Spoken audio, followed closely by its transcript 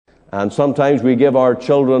And sometimes we give our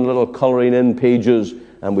children little coloring in pages,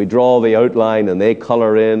 and we draw the outline, and they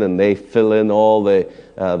color in, and they fill in all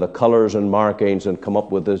the colors and markings and come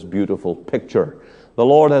up with this beautiful picture. The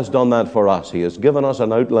Lord has done that for us. He has given us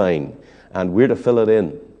an outline, and we're to fill it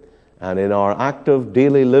in. And in our active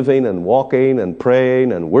daily living and walking and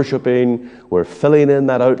praying and worshiping, we're filling in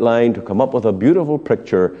that outline to come up with a beautiful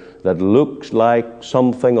picture that looks like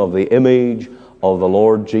something of the image of the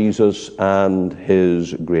Lord Jesus and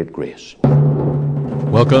His great grace.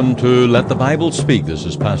 Welcome to Let the Bible Speak. This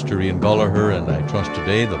is Pastor Ian Gallagher, and I trust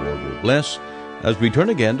today the Lord will bless as we turn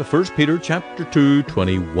again to 1 Peter chapter 2,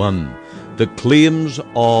 21. The claims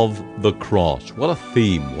of the cross. What a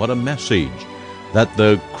theme, what a message. That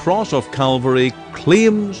the cross of Calvary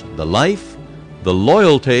claims the life, the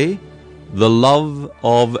loyalty, the love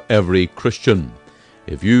of every Christian.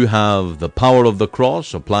 If you have the power of the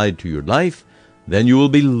cross applied to your life, then you will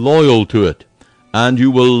be loyal to it, and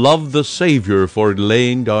you will love the Savior for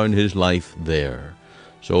laying down His life there.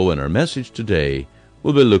 So in our message today,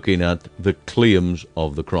 we'll be looking at the claims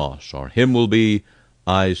of the cross. Our hymn will be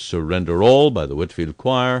I Surrender All by the Whitfield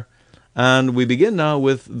Choir. And we begin now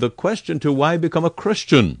with the question to why become a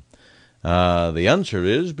Christian. The answer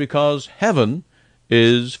is because heaven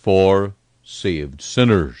is for saved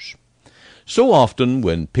sinners. So often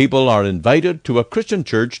when people are invited to a Christian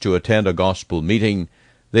church to attend a gospel meeting,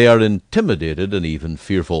 they are intimidated and even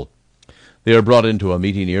fearful. They are brought into a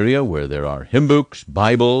meeting area where there are hymn books,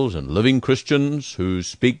 Bibles, and living Christians who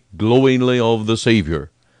speak glowingly of the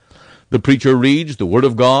Savior. The preacher reads the Word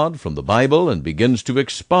of God from the Bible and begins to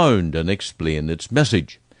expound and explain its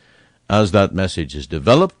message. As that message is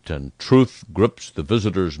developed and truth grips the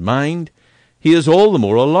visitor's mind, he is all the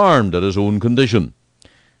more alarmed at his own condition,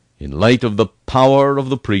 in light of the power of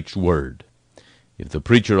the preached Word. If the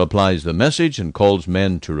preacher applies the message and calls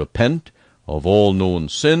men to repent of all known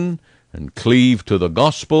sin and cleave to the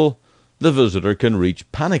gospel, the visitor can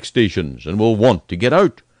reach panic stations and will want to get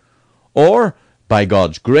out. Or, by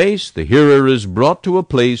God's grace, the hearer is brought to a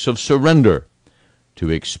place of surrender, to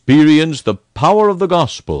experience the power of the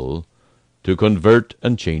gospel, to convert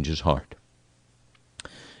and change his heart.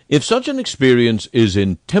 If such an experience is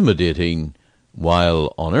intimidating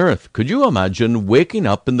while on earth, could you imagine waking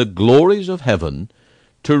up in the glories of heaven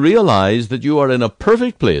to realize that you are in a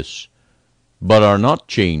perfect place, but are not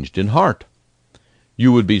changed in heart?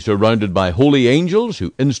 You would be surrounded by holy angels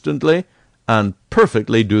who instantly and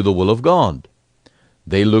perfectly do the will of God.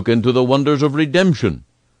 They look into the wonders of redemption,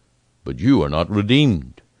 but you are not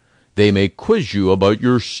redeemed. They may quiz you about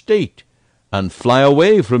your state and fly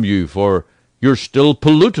away from you, for you're still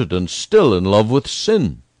polluted and still in love with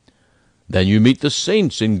sin. Then you meet the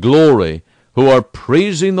saints in glory who are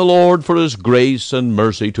praising the Lord for His grace and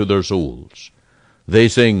mercy to their souls. They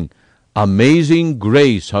sing, Amazing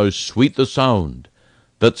grace, how sweet the sound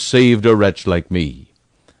that saved a wretch like me.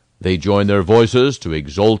 They join their voices to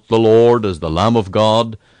exalt the Lord as the Lamb of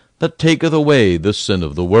God that taketh away the sin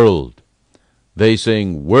of the world. They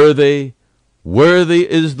sing, Worthy, worthy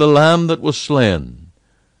is the Lamb that was slain,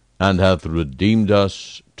 and hath redeemed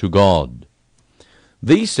us to God.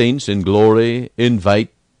 These saints in glory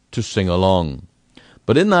invite to sing along.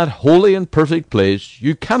 But in that holy and perfect place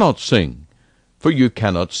you cannot sing, for you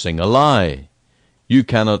cannot sing a lie. You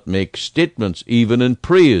cannot make statements even in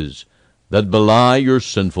praise that belie your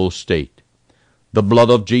sinful state. The blood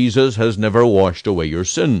of Jesus has never washed away your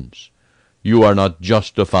sins. You are not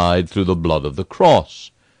justified through the blood of the cross.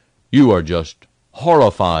 You are just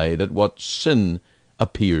horrified at what sin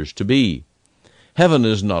appears to be. Heaven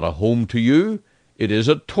is not a home to you. It is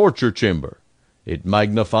a torture chamber. It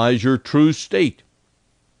magnifies your true state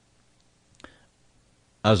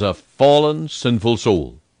as a fallen, sinful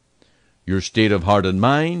soul. Your state of heart and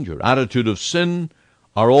mind, your attitude of sin,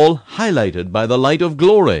 are all highlighted by the light of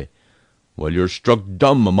glory, while you're struck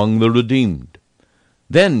dumb among the redeemed.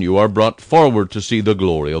 Then you are brought forward to see the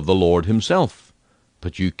glory of the Lord Himself.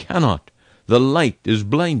 But you cannot. The light is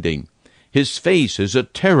blinding. His face is a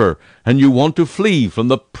terror, and you want to flee from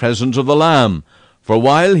the presence of the Lamb. For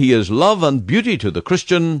while He is love and beauty to the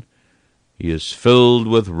Christian, He is filled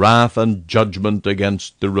with wrath and judgment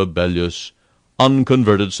against the rebellious,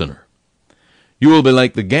 unconverted sinner. You will be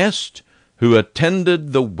like the guest who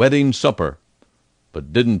attended the wedding supper,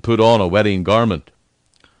 but didn't put on a wedding garment.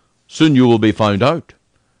 Soon you will be found out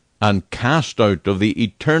and cast out of the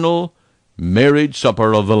eternal marriage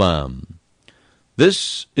supper of the Lamb.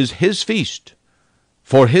 This is His feast,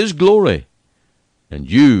 for His glory, and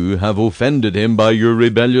you have offended Him by your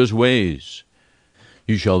rebellious ways.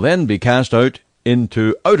 You shall then be cast out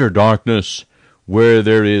into outer darkness, where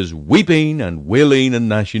there is weeping and wailing and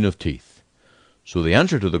gnashing of teeth. So the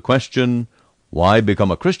answer to the question, why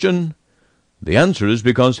become a Christian? The answer is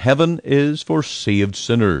because heaven is for saved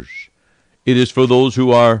sinners. It is for those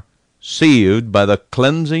who are saved by the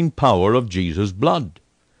cleansing power of Jesus' blood.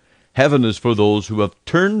 Heaven is for those who have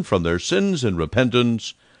turned from their sins in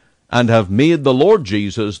repentance and have made the Lord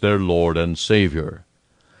Jesus their Lord and Savior.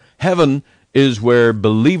 Heaven is where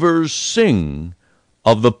believers sing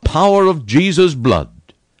of the power of Jesus' blood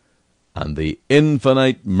and the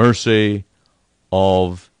infinite mercy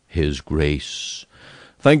of His grace.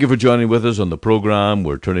 Thank you for joining with us on the program.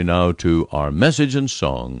 We're turning now to our message and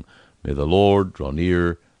song. May the Lord draw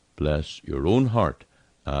near, bless your own heart,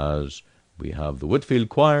 as we have the Whitfield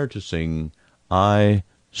Choir to sing, I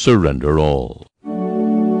Surrender All.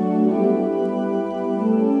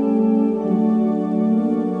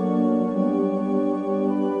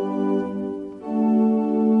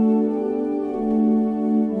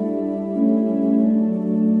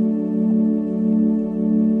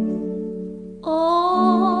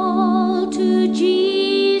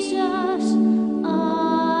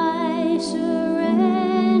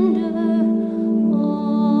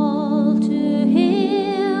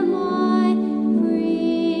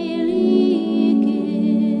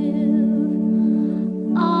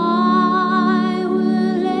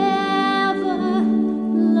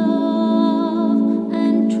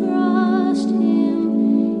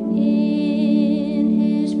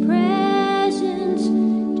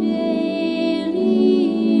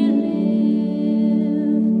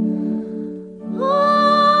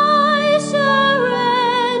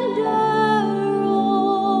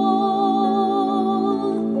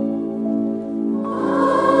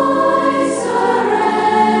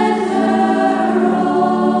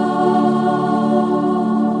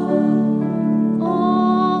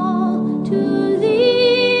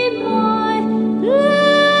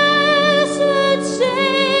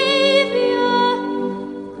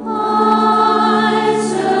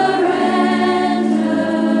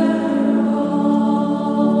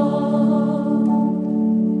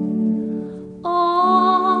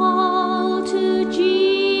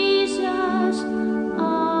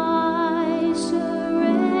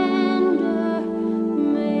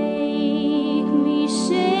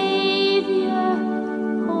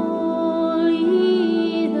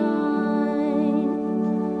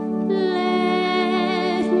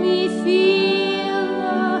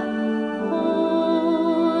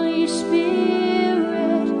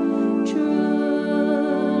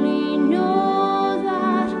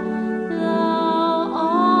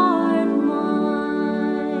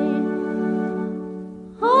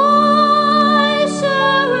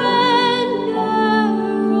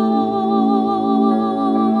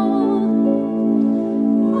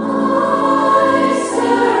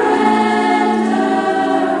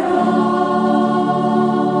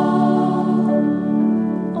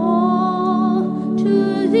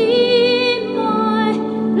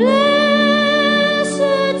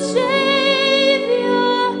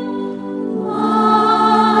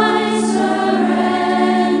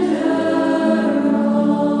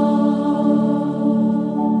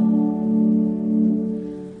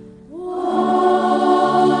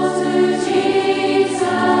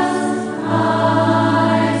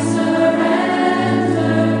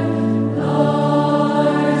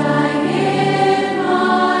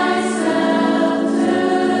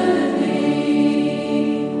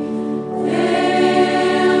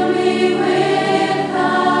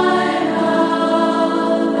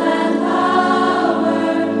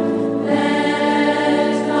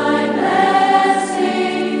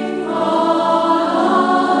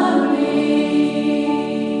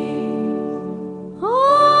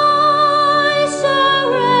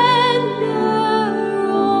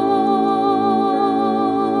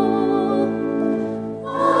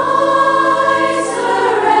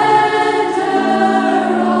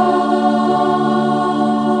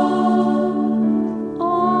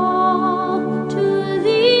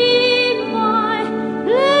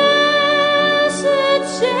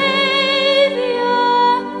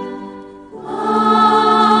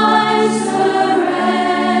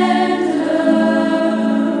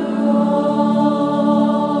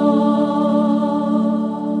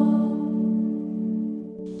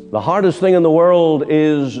 The hardest thing in the world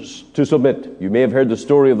is to submit. You may have heard the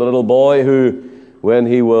story of the little boy who, when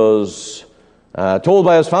he was told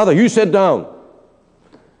by his father, "You sit down,"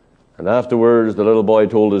 and afterwards the little boy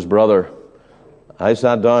told his brother, "I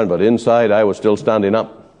sat down, but inside I was still standing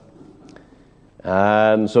up."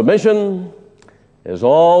 And submission is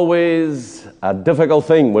always a difficult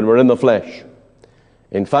thing when we're in the flesh.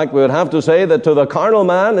 In fact, we would have to say that to the carnal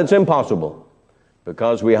man it's impossible,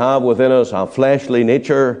 because we have within us a fleshly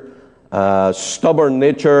nature, stubborn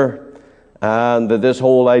nature, and that this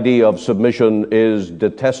whole idea of submission is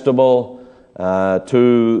detestable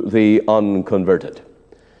to the unconverted.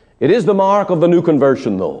 It is the mark of the new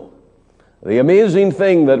conversion, though. The amazing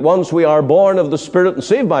thing that once we are born of the Spirit and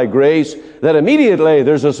saved by grace, that immediately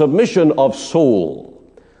there's a submission of soul.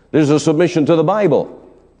 There's a submission to the Bible.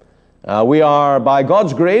 We are, by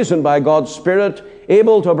God's grace and by God's Spirit,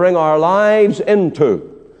 able to bring our lives into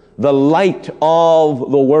the light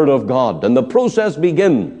of the Word of God. And the process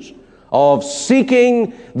begins of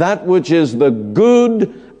seeking that which is the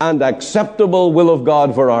good and acceptable will of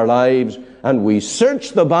God for our lives. And we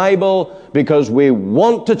search the Bible because we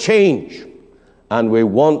want to change and we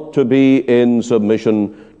want to be in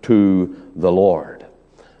submission to the Lord.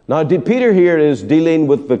 Now, Peter here is dealing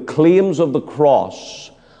with the claims of the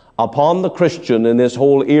cross upon the Christian in this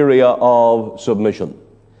whole area of submission.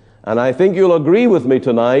 And I think you'll agree with me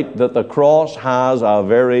tonight that the cross has a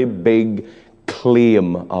very big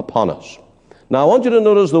claim upon us. Now, I want you to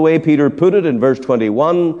notice the way Peter put it in verse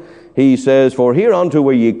 21. He says, "For hereunto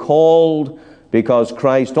were ye called, because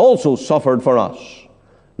Christ also suffered for us,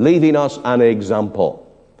 leaving us an example."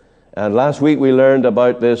 And last week we learned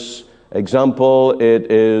about this example.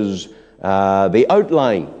 It is the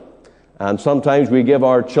outline. And sometimes we give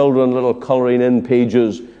our children little coloring in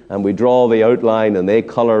pages, and we draw the outline, and they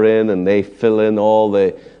color in, and they fill in all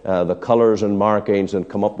the colors and markings and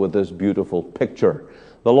come up with this beautiful picture.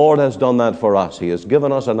 The Lord has done that for us. He has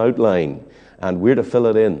given us an outline, and we're to fill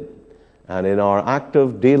it in. And in our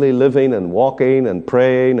active daily living and walking and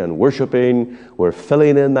praying and worshiping, we're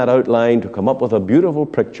filling in that outline to come up with a beautiful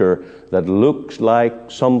picture that looks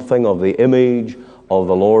like something of the image of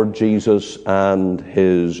the Lord Jesus and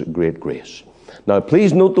His great grace. Now,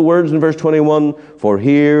 please note the words in verse 21, "For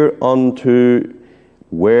hereunto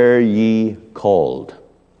were ye called."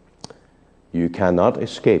 You cannot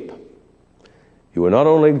escape. You were not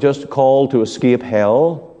only just called to escape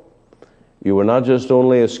hell, you were not just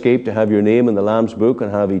only escaped to have your name in the Lamb's book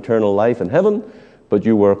and have eternal life in heaven, but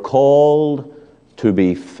you were called to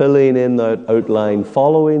be filling in that outline,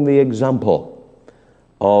 following the example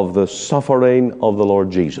of the suffering of the Lord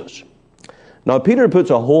Jesus. Now, Peter puts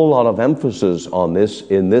a whole lot of emphasis on this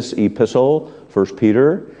in this epistle, 1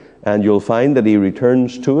 Peter, and you'll find that he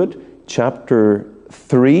returns to it, chapter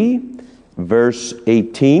 3, verse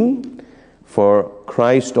 18. "For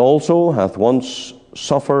Christ also hath once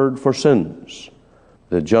suffered for sins,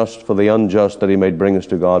 the just for the unjust, that he might bring us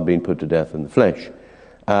to God, being put to death in the flesh."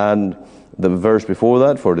 And the verse before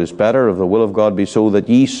that, "For it is better, if the will of God be so, that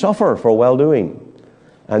ye suffer for well-doing."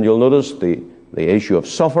 And you'll notice the issue of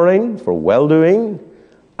suffering for well-doing,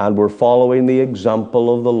 and we're following the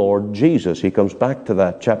example of the Lord Jesus. He comes back to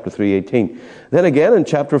that, chapter 3:18. Then again in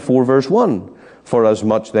chapter 4, verse 1, "For as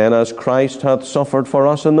much then as Christ hath suffered for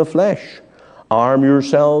us in the flesh, arm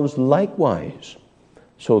yourselves likewise."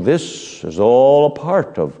 So this is all a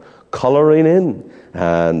part of coloring in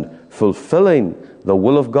and fulfilling the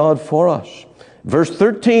will of God for us. Verse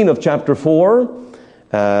 13 of chapter 4,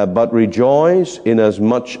 "But rejoice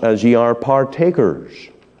inasmuch as ye are partakers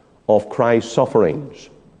of Christ's sufferings."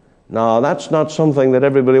 Now, that's not something that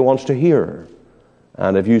everybody wants to hear.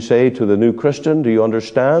 And if you say to the new Christian, "Do you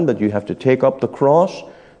understand that you have to take up the cross,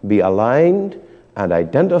 be aligned and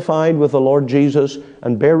identified with the Lord Jesus,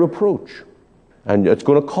 and bear reproach? And it's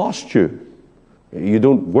going to cost you. You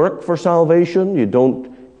don't work for salvation. You don't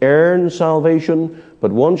earn salvation.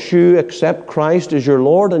 But once you accept Christ as your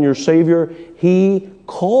Lord and your Savior, He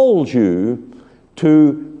calls you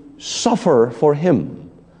to suffer for Him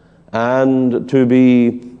and to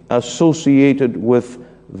be associated with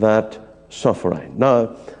that suffering." Now,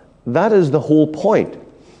 that is the whole point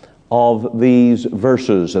of these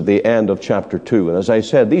verses at the end of chapter 2. And as I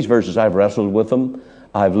said, these verses, I've wrestled with them.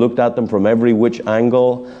 I've looked at them from every which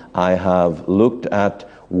angle. I have looked at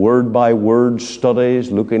word-by-word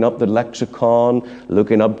studies, looking up the lexicon,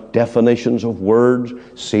 looking up definitions of words,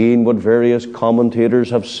 seeing what various commentators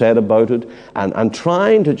have said about it, and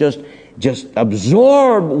trying to just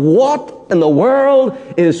absorb what in the world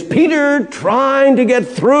is Peter trying to get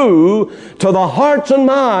through to the hearts and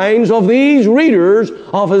minds of these readers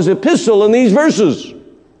of his epistle in these verses.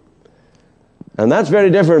 And that's very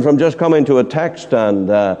different from just coming to a text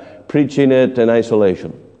and preaching it in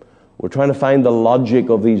isolation. We're trying to find the logic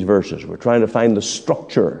of these verses. We're trying to find the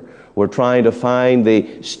structure. We're trying to find the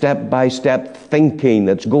step-by-step thinking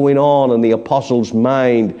that's going on in the apostle's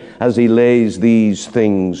mind as he lays these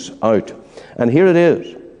things out. And here it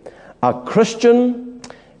is. A Christian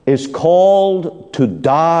is called to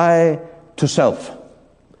die to self.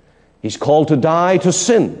 He's called to die to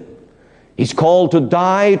sin. He's called to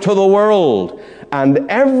die to the world and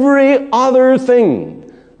every other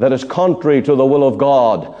thing that is contrary to the will of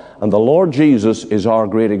God. And the Lord Jesus is our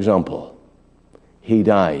great example. He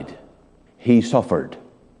died. He suffered.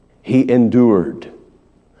 He endured.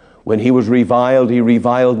 When he was reviled, he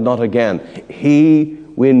reviled not again. He,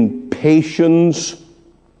 in patience,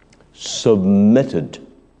 submitted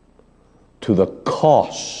to the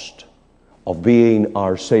cost of being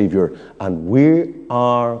our Savior. And we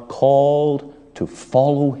are called to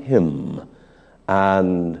follow him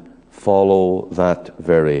and follow that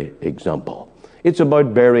very example. It's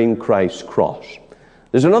about bearing Christ's cross.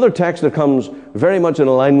 There's another text that comes very much in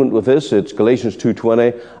alignment with this. It's Galatians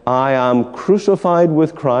 2:20. I am crucified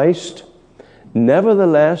with Christ,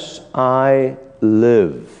 nevertheless I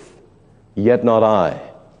live, yet not I.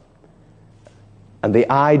 And the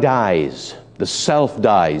I dies, the self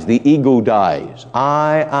dies, the ego dies.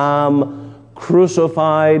 I am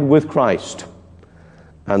crucified with Christ.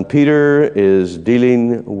 And Peter is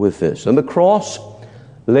dealing with this. And the cross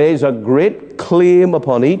lays a great claim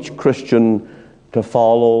upon each Christian to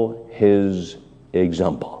follow his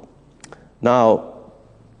example. Now,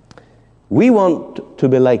 we want to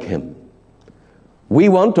be like him. We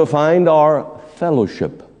want to find our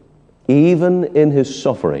fellowship even in his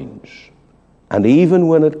sufferings and even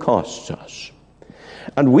when it costs us.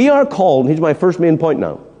 And we are called, here's my first main point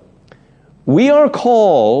now, we are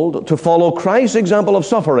called to follow Christ's example of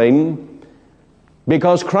suffering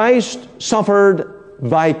because Christ suffered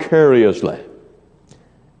vicariously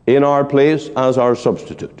in our place as our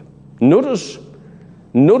substitute. Notice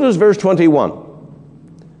verse 21.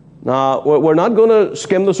 Now, we're not going to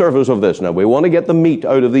skim the surface of this now. We want to get the meat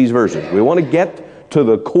out of these verses. We want to get to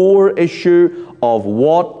the core issue of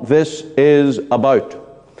what this is about.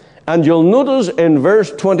 And you'll notice in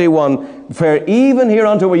verse 21, for even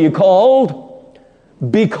hereunto were you called,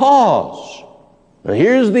 because. Now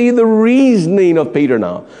here's the reasoning of Peter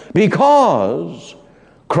now. Because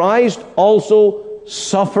Christ also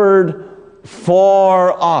suffered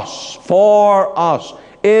for us,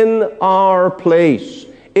 in our place,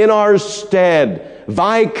 in our stead,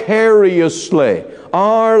 vicariously.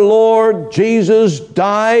 Our Lord Jesus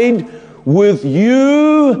died with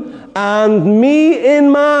you and me in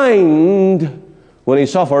mind when he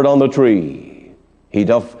suffered on the tree. He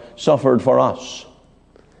suffered for us.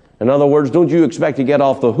 In other words, don't you expect to get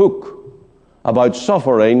off the hook about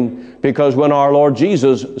suffering, because when our Lord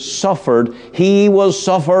Jesus suffered, he was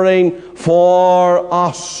suffering for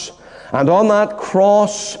us. And on that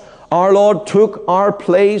cross, our Lord took our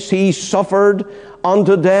place. He suffered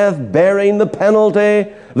unto death, bearing the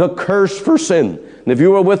penalty, the curse for sin. And if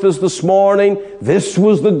you were with us this morning, this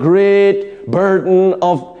was the great burden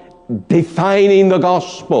of defining the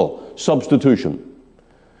gospel, substitution.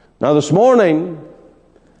 Now this morning,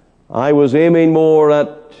 I was aiming more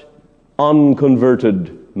at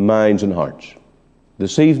unconverted minds and hearts.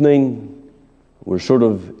 This evening, we're sort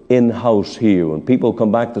of in-house here. When people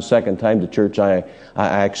come back the second time to church, I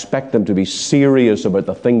expect them to be serious about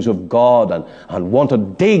the things of God and want to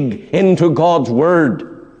dig into God's Word.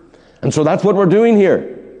 And so that's what we're doing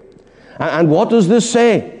here. And what does this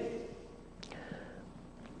say?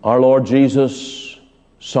 Our Lord Jesus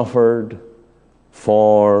suffered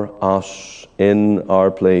for us in our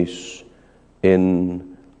place,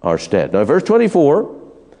 in our stead. Now, verse 24,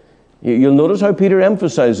 you'll notice how Peter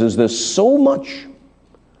emphasizes this so much.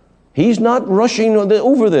 He's not rushing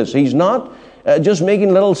over this. He's not just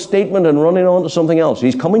making a little statement and running on to something else.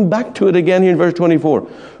 He's coming back to it again here in verse 24.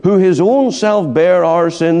 Who his own self bare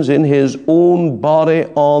our sins in his own body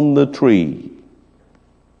on the tree.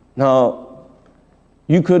 Now,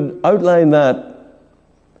 you could outline that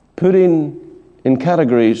putting in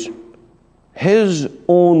categories his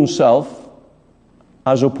own self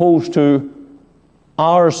as opposed to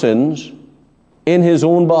our sins in his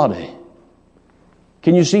own body.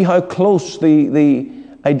 Can you see how close the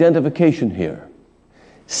identification here?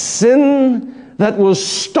 Sin that was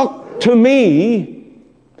stuck to me,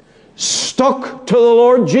 stuck to the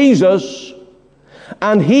Lord Jesus,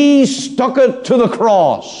 and he stuck it to the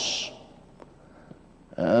cross.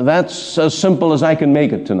 That's as simple as I can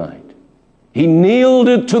make it tonight. He nailed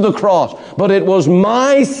it to the cross, but it was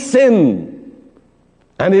my sin,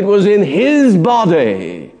 and it was in his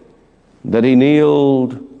body that he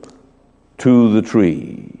nailed to the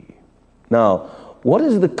tree. Now, what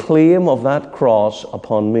is the claim of that cross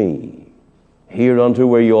upon me? Hereunto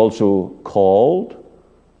were you also called,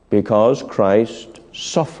 because Christ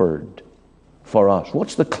suffered for us.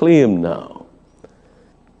 What's the claim now?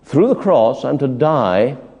 Through the cross, I'm to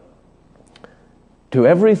die to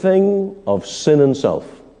everything of sin and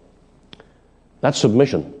self. That's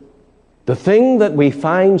submission. the thing that we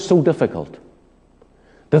find so difficult,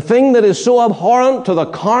 the thing that is so abhorrent to the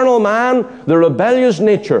carnal man, the rebellious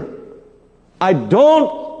nature. I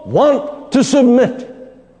don't want to submit.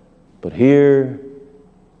 But here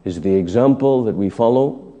is the example that we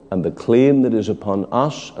follow and the claim that is upon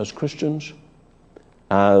us as Christians,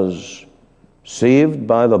 as saved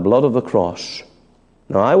by the blood of the cross.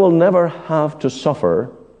 Now, I will never have to suffer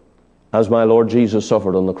as my Lord Jesus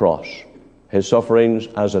suffered on the cross. His sufferings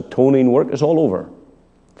as atoning work is all over.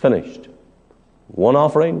 Finished. One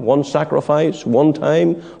offering, one sacrifice, one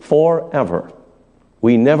time, forever.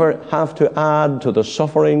 We never have to add to the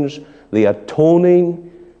sufferings, the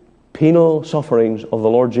atoning, penal sufferings of the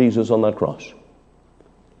Lord Jesus on that cross.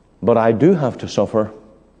 But I do have to suffer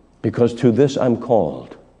because to this I'm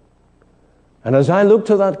called. And as I look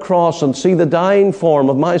to that cross and see the dying form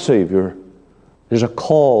of my Savior, there's a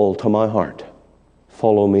call to my heart.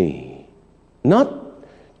 Follow me. Not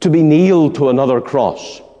to be nailed to another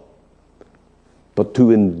cross, but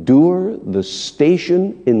to endure the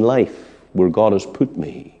station in life where God has put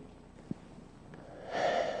me.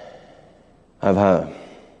 I've had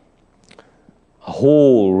a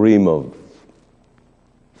whole ream of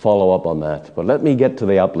follow-up on that, but let me get to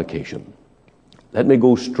the application. Let me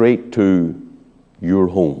go straight to your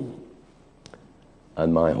home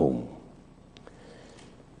and my home.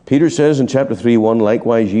 Peter says in chapter 3:1,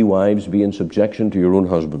 likewise ye wives be in subjection to your own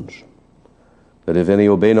husbands, that if any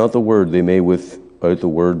obey not the word, they may without the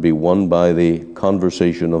word be won by the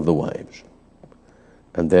conversation of the wives.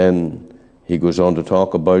 And then he goes on to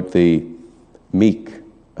talk about the meek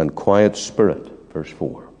and quiet spirit, verse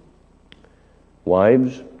 4.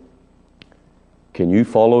 Wives, can you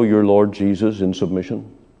follow your Lord Jesus in submission?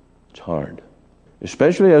 It's hard.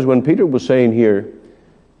 Especially as when Peter was saying here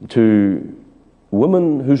to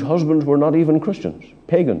women whose husbands were not even Christians,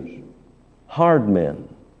 pagans, hard men,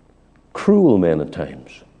 cruel men at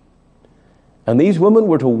times. And these women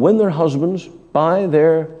were to win their husbands by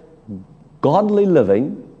their godly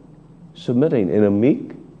living, submitting in a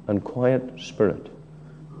meek and quiet spirit.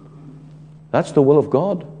 That's the will of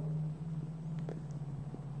God.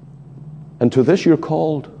 And to this you're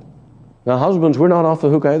called. Now, husbands, we're not off the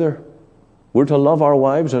hook either. We're to love our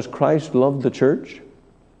wives as Christ loved the church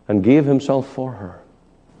and gave himself for her.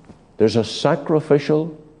 There's a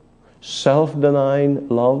sacrificial, self-denying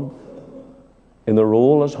love in the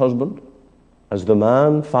role as husband, as the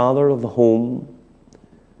man, father of the home.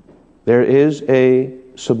 There is a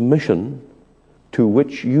submission to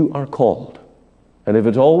which you are called. And if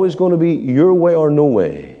it's always going to be your way or no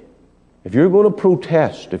way, if you're going to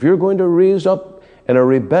protest, if you're going to raise up in a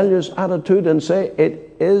rebellious attitude and say,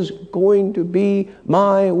 it is going to be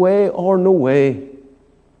my way or no way,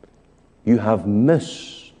 you have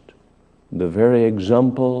missed the very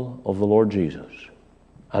example of the Lord Jesus.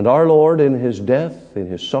 And our Lord, in his death, in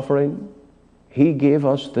his suffering, he gave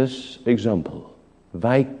us this example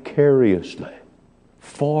vicariously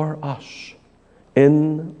for us,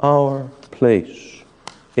 in our place,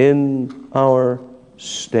 in our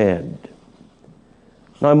stead.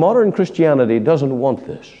 Now, modern Christianity doesn't want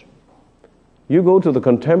this. You go to the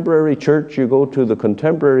contemporary church, you go to the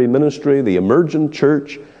contemporary ministry, the emergent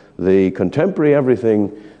church, the contemporary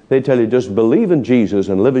everything, they tell you just believe in Jesus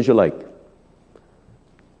and live as you like.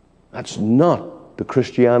 That's not the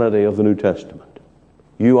Christianity of the New Testament.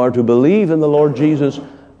 You are to believe in the Lord Jesus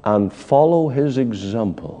and follow his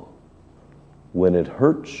example when it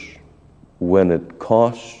hurts, when it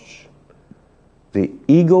costs. The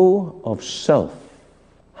ego of self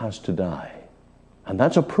has to die. And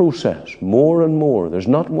that's a process, more and more. There's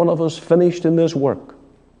not one of us finished in this work.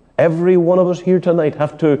 Every one of us here tonight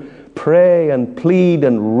have to pray and plead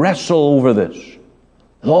and wrestle over this.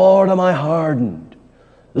 Lord, am I hardened?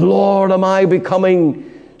 Lord, am I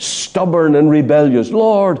becoming stubborn and rebellious?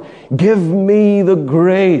 Lord, give me the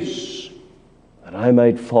grace that I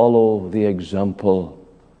might follow the example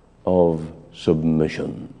of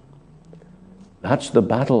submission. That's the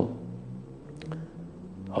battle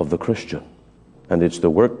of the Christian. And it's the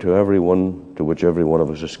work to everyone to which every one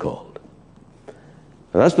of us is called.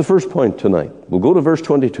 And that's the first point tonight. We'll go to verse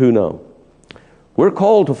 22 now. We're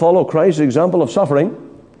called to follow Christ's example of suffering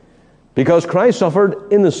because Christ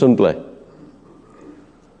suffered innocently.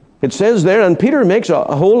 It says there, and Peter makes a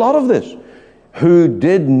whole lot of this, who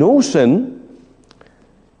did no sin,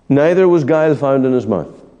 neither was guile found in his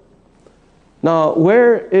mouth. Now,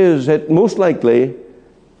 where is it most likely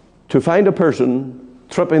to find a person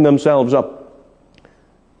tripping themselves up?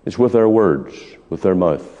 It's with their words, with their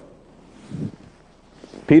mouth.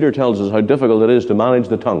 Peter tells us how difficult it is to manage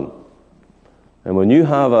the tongue. And when you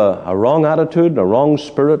have a wrong attitude, a wrong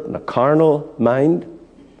spirit, and a carnal mind,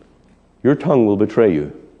 your tongue will betray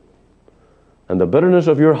you, and the bitterness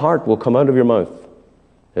of your heart will come out of your mouth.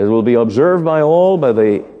 It will be observed by all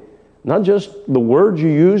by not just the words you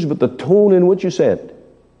use, but the tone in which you say it,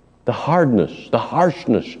 the hardness, the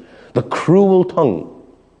harshness, the cruel tongue.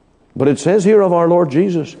 But it says here of our Lord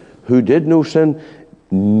Jesus, who did no sin,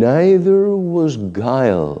 neither was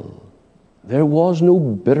guile. There was no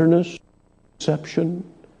bitterness, deception,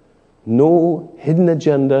 no hidden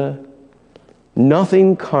agenda,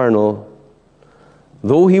 nothing carnal.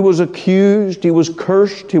 Though he was accused, he was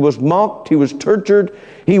cursed, he was mocked, he was tortured,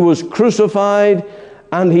 he was crucified,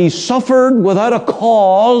 and he suffered without a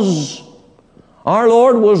cause. Our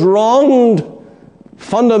Lord was wronged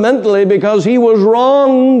fundamentally because he was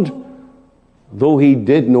wronged, though he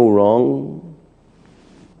did no wrong,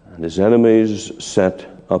 and his enemies set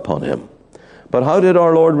upon him. But how did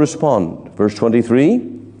our Lord respond? Verse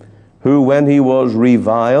 23, who when he was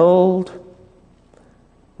reviled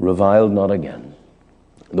not again.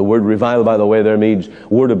 The word revile, by the way, there means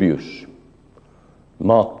word abuse.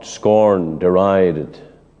 Mocked, scorned, derided.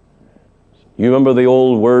 You remember the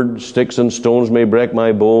old word, sticks and stones may break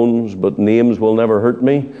my bones, but names will never hurt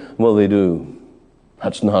me? Well, they do.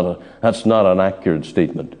 That's not an accurate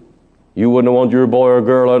statement. You wouldn't want your boy or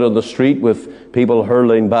girl out on the street with people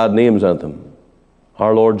hurling bad names at them.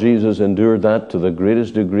 Our Lord Jesus endured that to the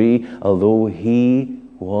greatest degree, although he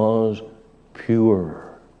was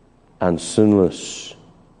pure and sinless.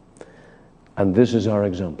 And this is our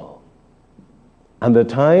example. And the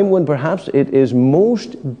time when perhaps it is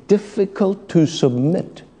most difficult to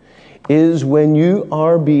submit is when you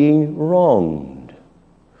are being wronged.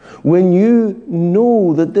 When you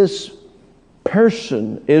know that this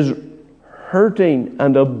person is hurting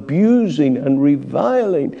and abusing and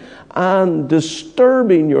reviling and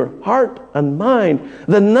disturbing your heart and mind,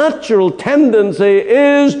 the natural tendency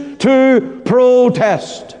is to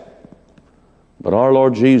protest. But our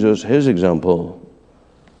Lord Jesus, his example,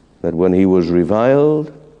 that when he was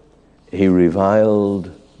reviled, he reviled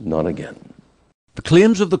not again. The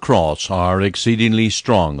claims of the cross are exceedingly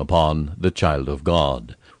strong upon the child of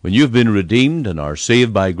God. When you've been redeemed and are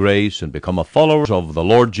saved by grace and become a follower of the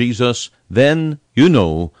Lord Jesus, then you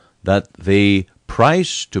know that the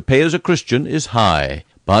price to pay as a Christian is high,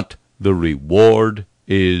 but the reward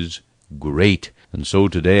is great. And so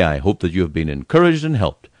today I hope that you have been encouraged and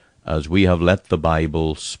helped as we have let the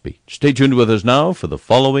Bible speak. Stay tuned with us now for the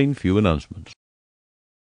following few announcements.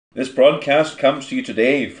 This broadcast comes to you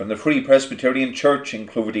today from the Free Presbyterian Church in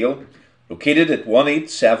Cloverdale, located at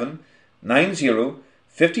 18790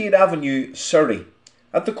 58th Avenue, Surrey,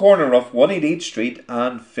 at the corner of 188th Street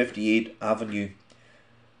and 58th Avenue.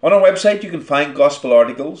 On our website you can find gospel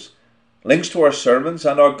articles, links to our sermons,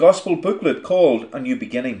 and our gospel booklet called A New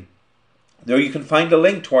Beginning. There you can find a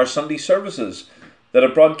link to our Sunday services that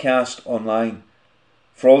are broadcast online.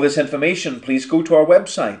 For all this information, please go to our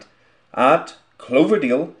website at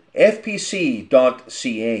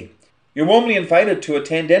cloverdalefpc.ca. You're warmly invited to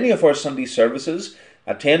attend any of our Sunday services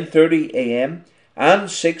at 10:30 a.m.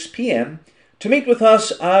 and 6 p.m. to meet with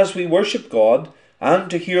us as we worship God and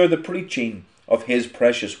to hear the preaching of His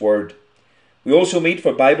precious Word. We also meet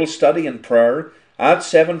for Bible study and prayer at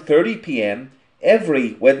 7:30 p.m.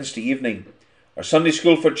 every Wednesday evening. Our Sunday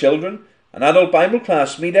School for Children and Adult Bible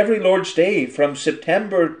class meet every Lord's Day from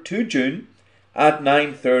September to June at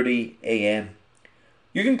 9:30 a.m.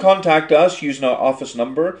 You can contact us using our office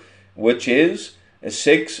number, which is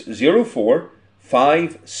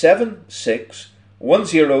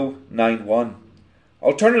 604-576-1091.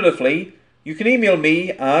 Alternatively, you can email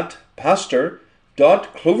me at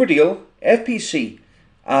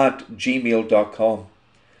pastor.cloverdalefpc@gmail.com.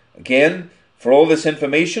 Again, for all this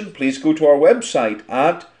information, please go to our website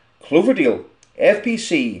at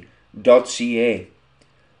cloverdalefpc.ca.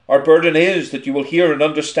 Our burden is that you will hear and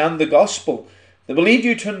understand the gospel that will lead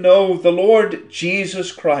you to know the Lord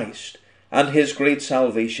Jesus Christ and His great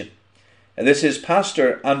salvation. And this is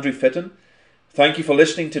Pastor Andrew Fitton. Thank you for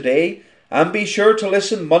listening today, and be sure to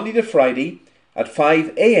listen Monday to Friday at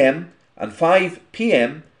 5 a.m. and 5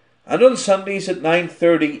 p.m. and on Sundays at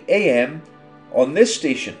 9:30 a.m. on this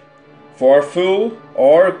station for our full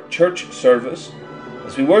or church service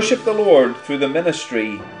as we worship the Lord through the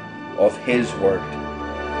ministry of His Word.